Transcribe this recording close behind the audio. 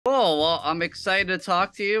Well, I'm excited to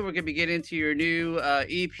talk to you. We're gonna be getting into your new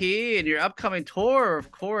EP and your upcoming tour of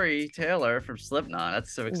Corey Taylor from Slipknot.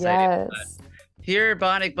 That's so exciting. But Yes. here at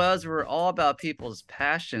Bionic Buzz, we're all about people's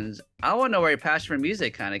passions. I want to know where your passion for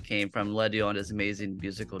music kind of came from, led you on this amazing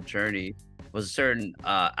musical journey. Was a certain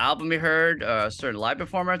album you heard, a certain live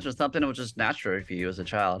performance, or something that was just natural for you as a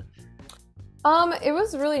child? It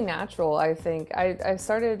was really natural, I think. I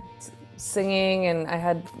started singing and I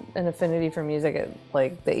had an affinity for music at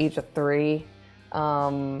like the age of 3.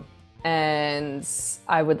 Um, and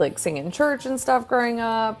I would like sing in church and stuff growing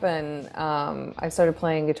up. And I started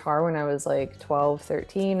playing guitar when I was like 12,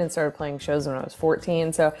 13 and started playing shows when I was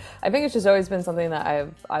 14. So I think it's just always been something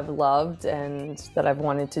that I've loved and that I've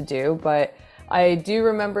wanted to do. But I do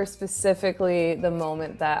remember specifically the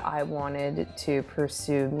moment that I wanted to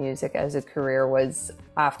pursue music as a career was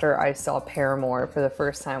after I saw Paramore for the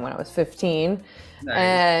first time when I was 15. Nice.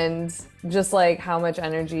 And just like how much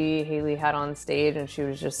energy Haley had on stage, and she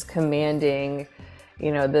was just commanding,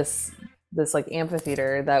 this like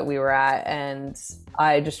amphitheater that we were at, and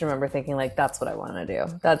I just remember thinking like that's what I want to do.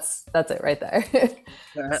 That's it right there.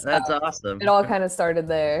 That's awesome. It all kind of started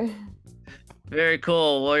there. Very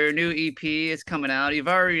cool. Well, your new EP is coming out. You've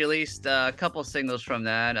already released a couple singles from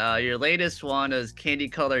that. Your latest one is Candy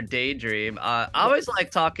Colored Daydream. I always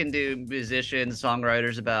like talking to musicians,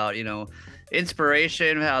 songwriters about,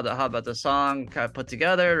 inspiration, how about the song kind of put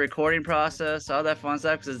together, recording process, all that fun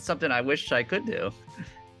stuff, because it's something I wish I could do.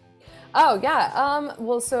 Oh, yeah.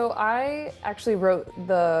 Well, so I actually wrote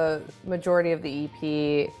the majority of the EP.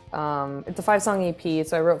 It's a 5-song EP,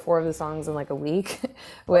 so I wrote 4 of the songs in like a week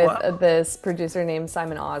with this producer named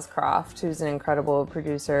Simon Oscroft, who's an incredible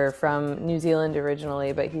producer from New Zealand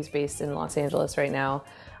originally, but he's based in Los Angeles right now.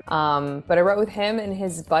 But I wrote with him and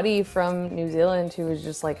his buddy from New Zealand, who was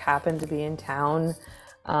just like happened to be in town,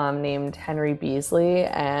 named Henry Beasley.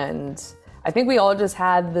 And I think we all just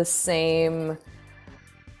had the same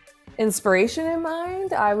inspiration in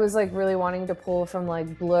mind. I was like really wanting to pull from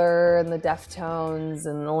like Blur and the Deftones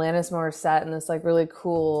and Alanis Morissette and this like really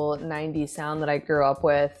cool 90s sound that I grew up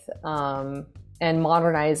with, and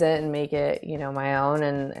modernize it and make it, my own.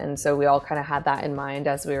 And so we all kind of had that in mind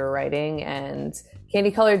as we were writing. And Candy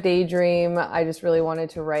Colored Daydream, I just really wanted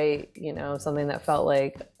to write, something that felt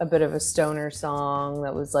like a bit of a stoner song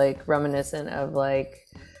that was like reminiscent of like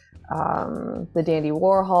the Dandy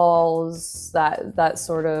Warhols, that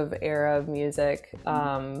sort of era of music.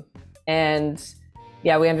 And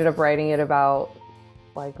yeah, we ended up writing it about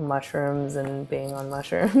like mushrooms and being on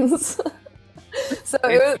mushrooms. So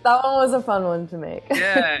that one was a fun one to make.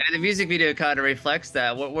 Yeah, and the music video kind of reflects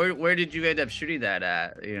that. Where did you end up shooting that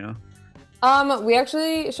at, We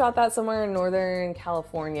actually shot that somewhere in Northern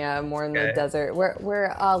California, more in the desert.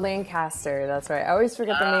 We're Lancaster, that's right. I always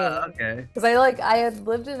forget the name. Okay. Because I had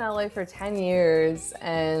lived in LA for 10 years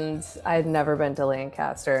and I had never been to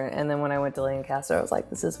Lancaster. And then when I went to Lancaster, I was like,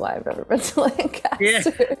 this is why I've never been to Lancaster.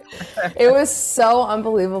 Yeah. It was so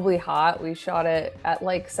unbelievably hot. We shot it at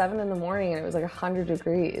like 7 in the morning and it was like 100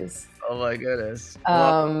 degrees. Oh my goodness.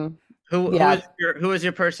 Who was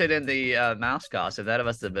your person in the mouse costume? That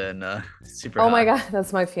must have been super hot. Oh my God,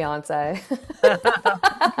 that's my fiance.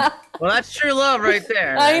 Well, that's true love right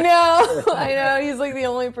there. I know. He's like the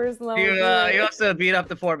only person that you also beat up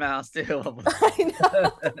the poor mouse too. I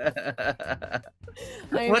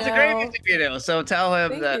know. What's a great music video? So tell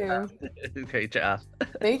him Thank you. Great job.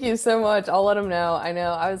 Thank you so much. I'll let him know. I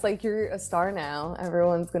know. I was like, you're a star now.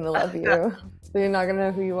 Everyone's gonna love you. They're not gonna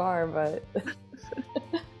know who you are, but.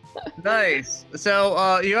 Nice.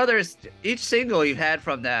 So each single you've had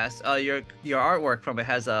from that, your artwork from it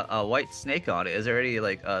has a white snake on it. Is there any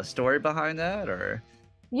like a story behind that, or?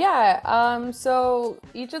 Yeah, so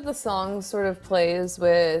each of the songs sort of plays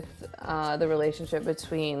with the relationship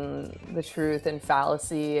between the truth and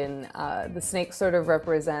fallacy, and the snake sort of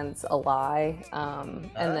represents a lie,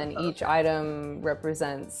 and then each item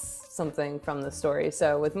represents something from the story.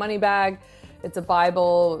 So with Moneybag, it's a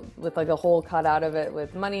Bible with like a hole cut out of it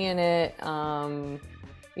with money in it.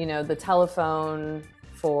 The telephone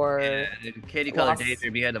for Candy Colored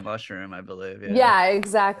Daydream, you had a mushroom, I believe. Yeah,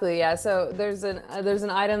 exactly. Yeah. So there's an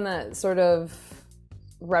item that sort of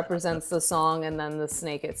represents the song, and then the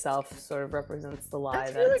snake itself sort of represents the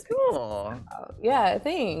lie. That's really cool. Yeah,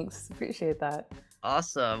 thanks. Appreciate that.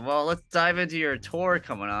 Awesome. Well, let's dive into your tour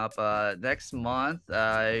coming up next month.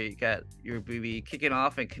 You'll be kicking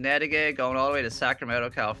off in Connecticut, going all the way to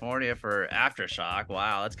Sacramento, California for Aftershock.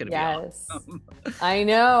 Wow, that's gonna be awesome. I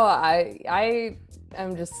know. I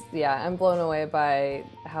am just I'm blown away by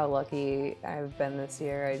how lucky I've been this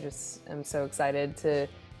year. I just am so excited to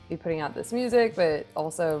be putting out this music, but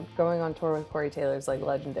also going on tour with Corey Taylor is like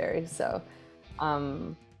legendary. So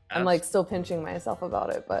I'm like still pinching myself about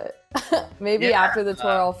it, but maybe after the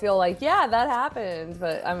tour I'll feel like, yeah, that happened,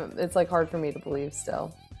 but it's like hard for me to believe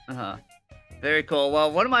still. Very cool.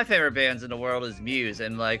 Well, one of my favorite bands in the world is Muse,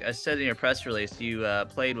 and like I said in your press release, you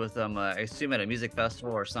played with them, I assume at a music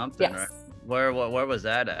festival or something, right? Where was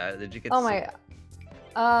that at? Did you get to see?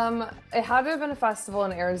 It had to have been a festival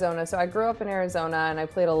in Arizona. So I grew up in Arizona and I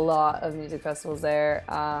played a lot of music festivals there.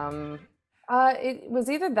 It was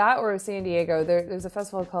either that or San Diego. There's a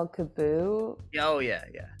festival called Kaboo. Oh yeah.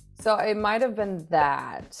 So it might have been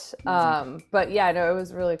that. But yeah, no, it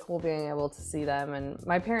was really cool being able to see them. And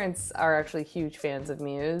my parents are actually huge fans of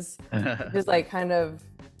Muse. Just like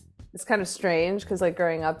it's kind of strange because like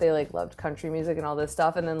growing up they like loved country music and all this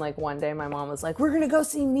stuff, and then like one day my mom was like, we're gonna go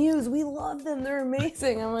see Muse, we love them, they're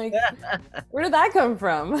amazing. I'm like, where did that come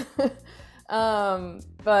from?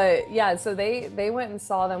 But yeah, so they went and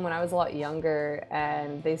saw them when I was a lot younger,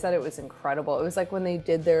 and they said it was incredible. It was like when they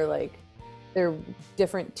did their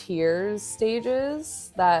different tiers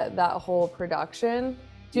stages, that whole production.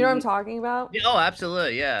 Do you know what I'm talking about? Oh,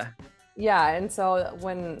 absolutely, yeah. Yeah, and so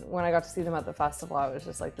when I got to see them at the festival, I was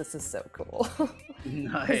just like, this is so cool.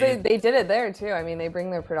 Nice. They did it there too. I mean, they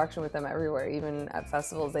bring their production with them everywhere, even at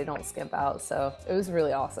festivals, they don't skimp out. So it was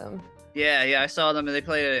really awesome. Yeah, I saw them, and they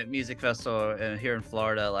played at a music festival here in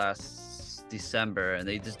Florida last December, and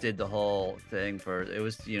they just did the whole thing for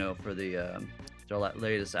the their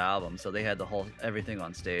latest album. So they had everything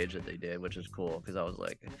on stage that they did, which is cool because I was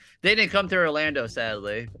like, they didn't come to Orlando,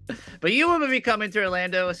 sadly, but you will be coming to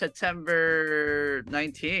Orlando September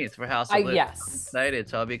 19th for House of Live. Yes. I'm excited,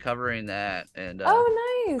 so I'll be covering that. And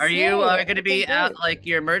oh, nice. Are you going to be at like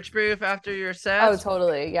your merch booth after your set? Oh,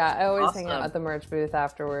 totally. Yeah, I always hang out at the merch booth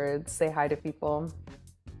afterwards, say hi to people.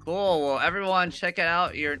 Cool. Well, everyone, check it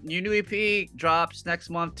out. Your new EP drops next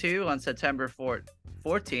month too, on September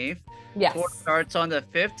 14th. Yes. Tour starts on the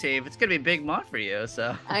 15th. It's gonna be a big month for you.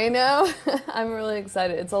 So I know. I'm really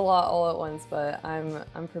excited. It's a lot all at once, but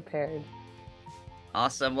I'm prepared.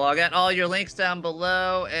 Awesome. Well, I got all your links down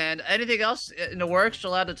below. And anything else in the works you're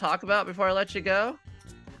allowed to talk about before I let you go?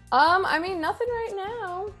 I mean, nothing right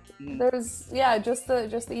now. There's just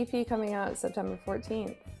the EP coming out September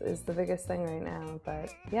 14th is the biggest thing right now.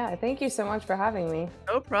 But yeah, thank you so much for having me.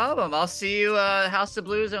 No problem. I'll see you House of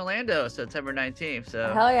Blues in Orlando September 19th.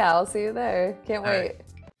 So hell yeah, I'll see you there. Can't wait.